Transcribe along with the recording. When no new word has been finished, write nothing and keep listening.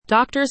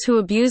Doctors who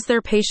abuse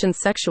their patients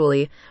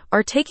sexually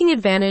are taking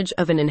advantage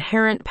of an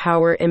inherent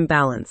power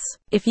imbalance.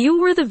 If you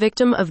were the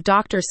victim of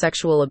doctor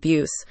sexual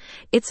abuse,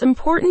 it's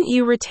important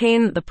you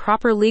retain the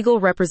proper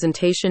legal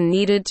representation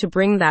needed to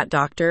bring that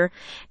doctor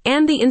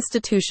and the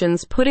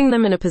institutions putting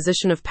them in a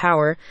position of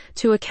power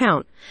to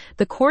account.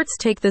 The courts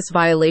take this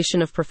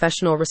violation of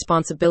professional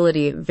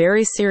responsibility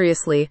very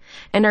seriously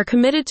and are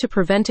committed to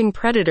preventing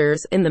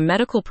predators in the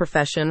medical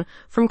profession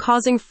from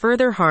causing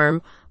further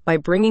harm by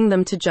bringing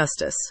them to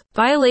justice.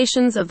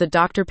 Violations of the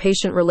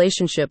doctor-patient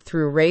relationship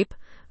through rape,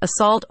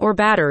 assault, or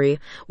battery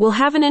will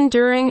have an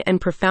enduring and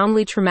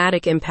profoundly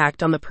traumatic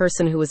impact on the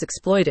person who was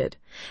exploited.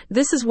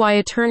 This is why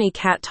attorney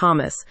Kat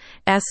Thomas,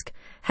 ESQ,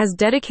 has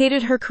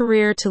dedicated her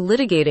career to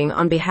litigating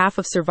on behalf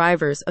of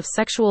survivors of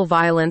sexual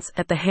violence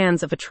at the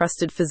hands of a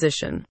trusted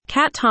physician.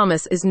 Kat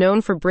Thomas is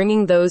known for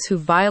bringing those who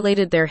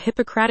violated their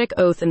Hippocratic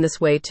oath in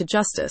this way to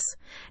justice,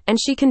 and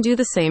she can do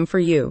the same for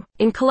you.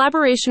 In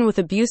collaboration with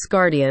Abuse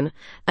Guardian,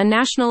 a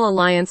national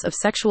alliance of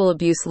sexual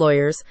abuse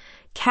lawyers,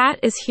 Kat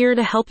is here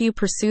to help you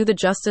pursue the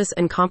justice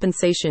and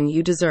compensation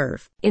you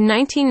deserve. In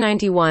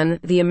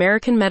 1991, the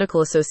American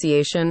Medical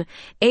Association,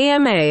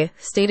 AMA,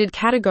 stated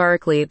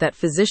categorically that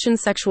physician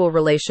sexual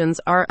relations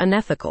are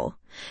unethical,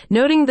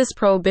 noting this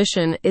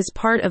prohibition is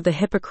part of the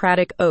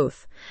Hippocratic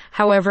Oath.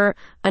 However,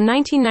 a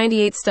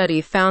 1998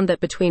 study found that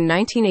between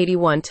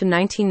 1981 to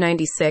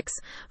 1996,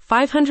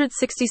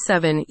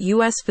 567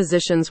 U.S.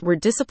 physicians were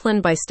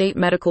disciplined by state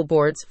medical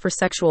boards for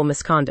sexual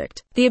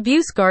misconduct. The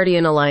Abuse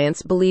Guardian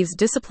Alliance believes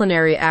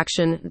disciplinary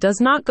action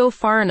does not go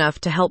far enough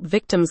to help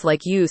victims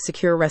like you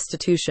secure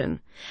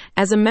restitution.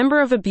 As a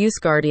member of Abuse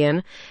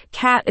Guardian,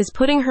 Kat is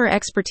putting her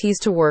expertise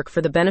to work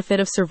for the benefit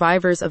of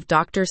survivors of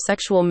doctor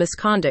sexual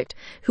misconduct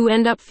who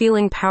end up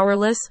feeling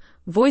powerless,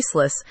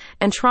 voiceless,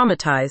 and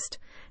traumatized.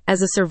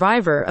 As a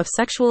survivor of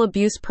sexual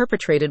abuse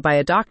perpetrated by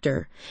a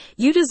doctor,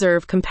 you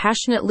deserve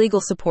compassionate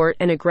legal support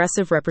and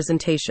aggressive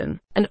representation.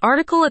 An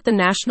article at the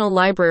National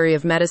Library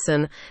of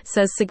Medicine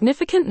says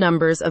significant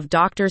numbers of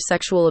doctor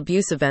sexual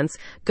abuse events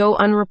go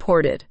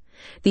unreported.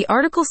 The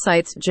article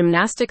cites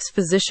gymnastics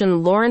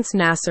physician Lawrence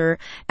Nasser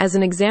as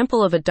an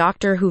example of a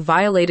doctor who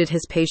violated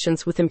his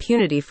patients with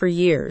impunity for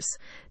years.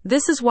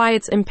 This is why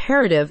it's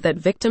imperative that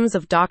victims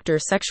of doctor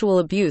sexual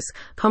abuse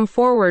come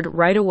forward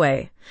right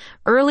away.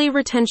 Early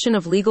retention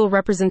of legal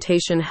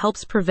representation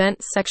helps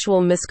prevent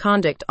sexual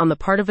misconduct on the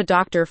part of a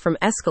doctor from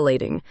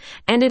escalating,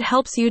 and it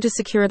helps you to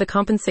secure the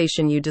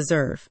compensation you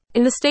deserve.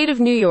 In the state of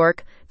New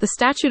York, the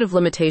statute of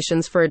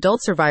limitations for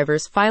adult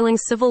survivors filing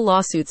civil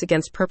lawsuits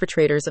against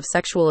perpetrators of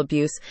sexual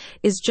abuse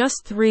is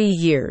just 3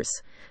 years.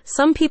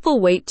 Some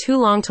people wait too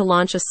long to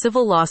launch a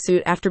civil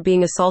lawsuit after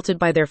being assaulted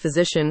by their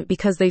physician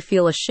because they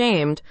feel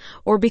ashamed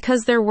or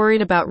because they're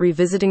worried about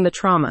revisiting the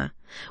trauma.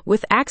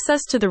 With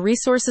access to the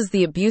resources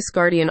the Abuse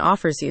Guardian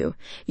offers you,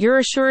 you're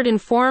assured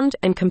informed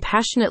and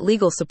compassionate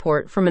legal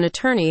support from an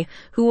attorney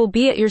who will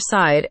be at your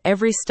side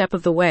every step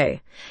of the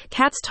way.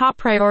 Kat's top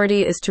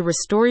priority is to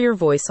restore your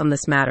voice on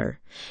this matter.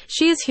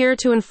 She is here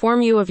to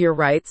inform you of your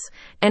rights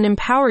and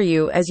empower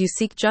you as you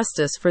seek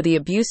justice for the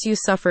abuse you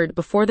suffered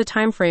before the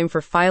time frame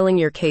for filing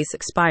your case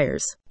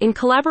expires. In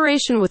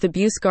collaboration with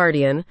Abuse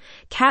Guardian,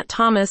 Kat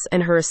Thomas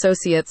and her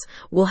associates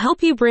will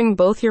help you bring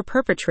both your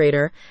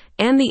perpetrator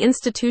and the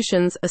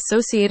institutions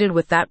associated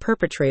with that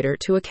perpetrator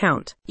to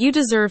account. You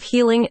deserve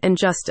healing and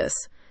justice.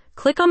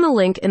 Click on the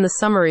link in the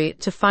summary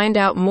to find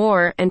out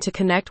more and to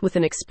connect with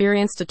an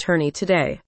experienced attorney today.